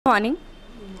Morning.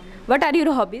 What are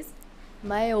your hobbies?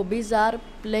 My hobbies are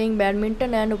playing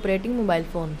badminton and operating mobile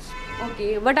phones.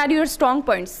 Okay. What are your strong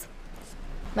points?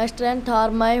 My strengths are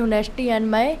my honesty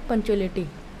and my punctuality.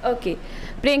 Okay.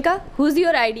 Priyanka, who's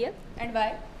your idea and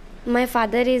why? My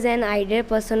father is an ideal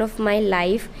person of my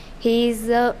life. He is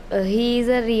a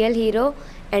real hero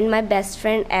and my best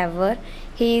friend ever.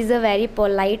 He is a very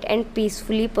polite and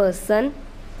peacefully person.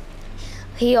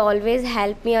 He always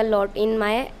help me a lot in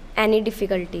my any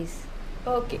difficulties.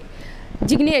 Okay.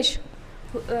 Jignesh,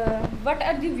 what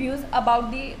are the views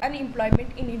about the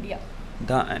unemployment in India?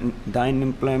 The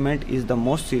unemployment is the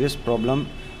most serious problem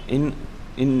in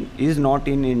is not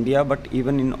in India but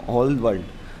even in whole world.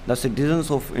 The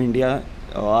citizens of India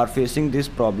are facing this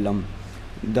problem.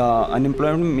 The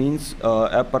unemployment means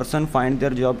a person find their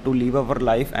job to live our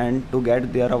life and to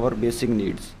get their our basic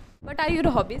needs. What are your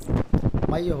hobbies?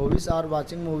 My hobbies are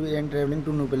watching movie and traveling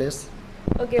to new place.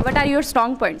 Okay. What are your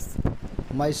strong points?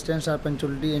 My strengths are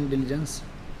punctuality and diligence.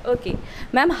 Okay.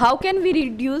 Ma'am, how can we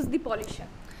reduce the pollution?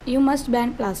 You must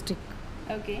ban plastic.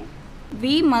 Okay.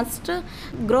 We must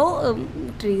grow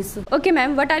trees. Okay,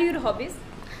 ma'am. What are your hobbies?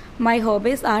 My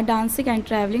hobbies are dancing and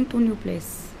traveling to new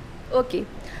place. Okay.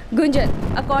 Gunjan,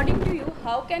 according to you,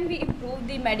 how can we improve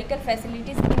the medical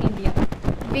facilities in India?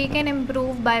 We can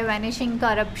improve by vanishing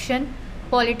corruption,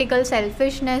 political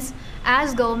selfishness,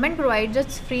 as government provides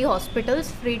us free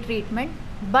hospitals, free treatment,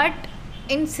 but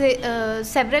in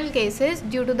several cases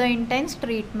due to the intense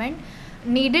treatment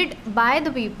needed by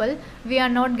the people, we are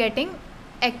not getting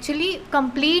actually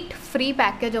complete free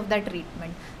package of that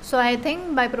treatment. So I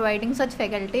think by providing such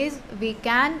faculties we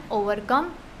can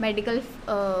overcome medical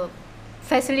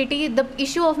facility, the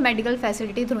issue of medical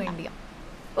facility through India.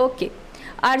 Okay.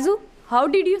 Arzu, how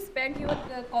did you spend your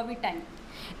COVID time?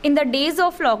 In the days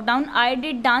of lockdown, I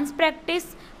did dance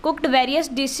practice, cooked various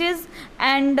dishes,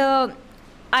 and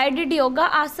I did yoga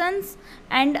asanas,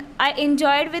 and I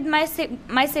enjoyed with my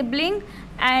sibling,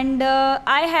 and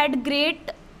I had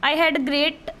great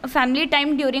family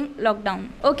time during lockdown.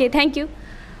 Okay, thank you.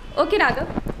 Okay, Raghav,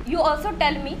 you also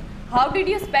tell me, how did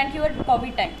you spend your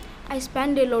COVID time? I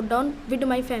spent the lockdown with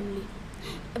my family.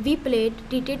 We played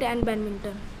cricket and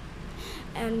badminton,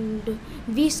 and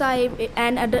we saw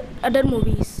and other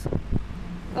movies.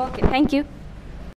 Okay, thank you.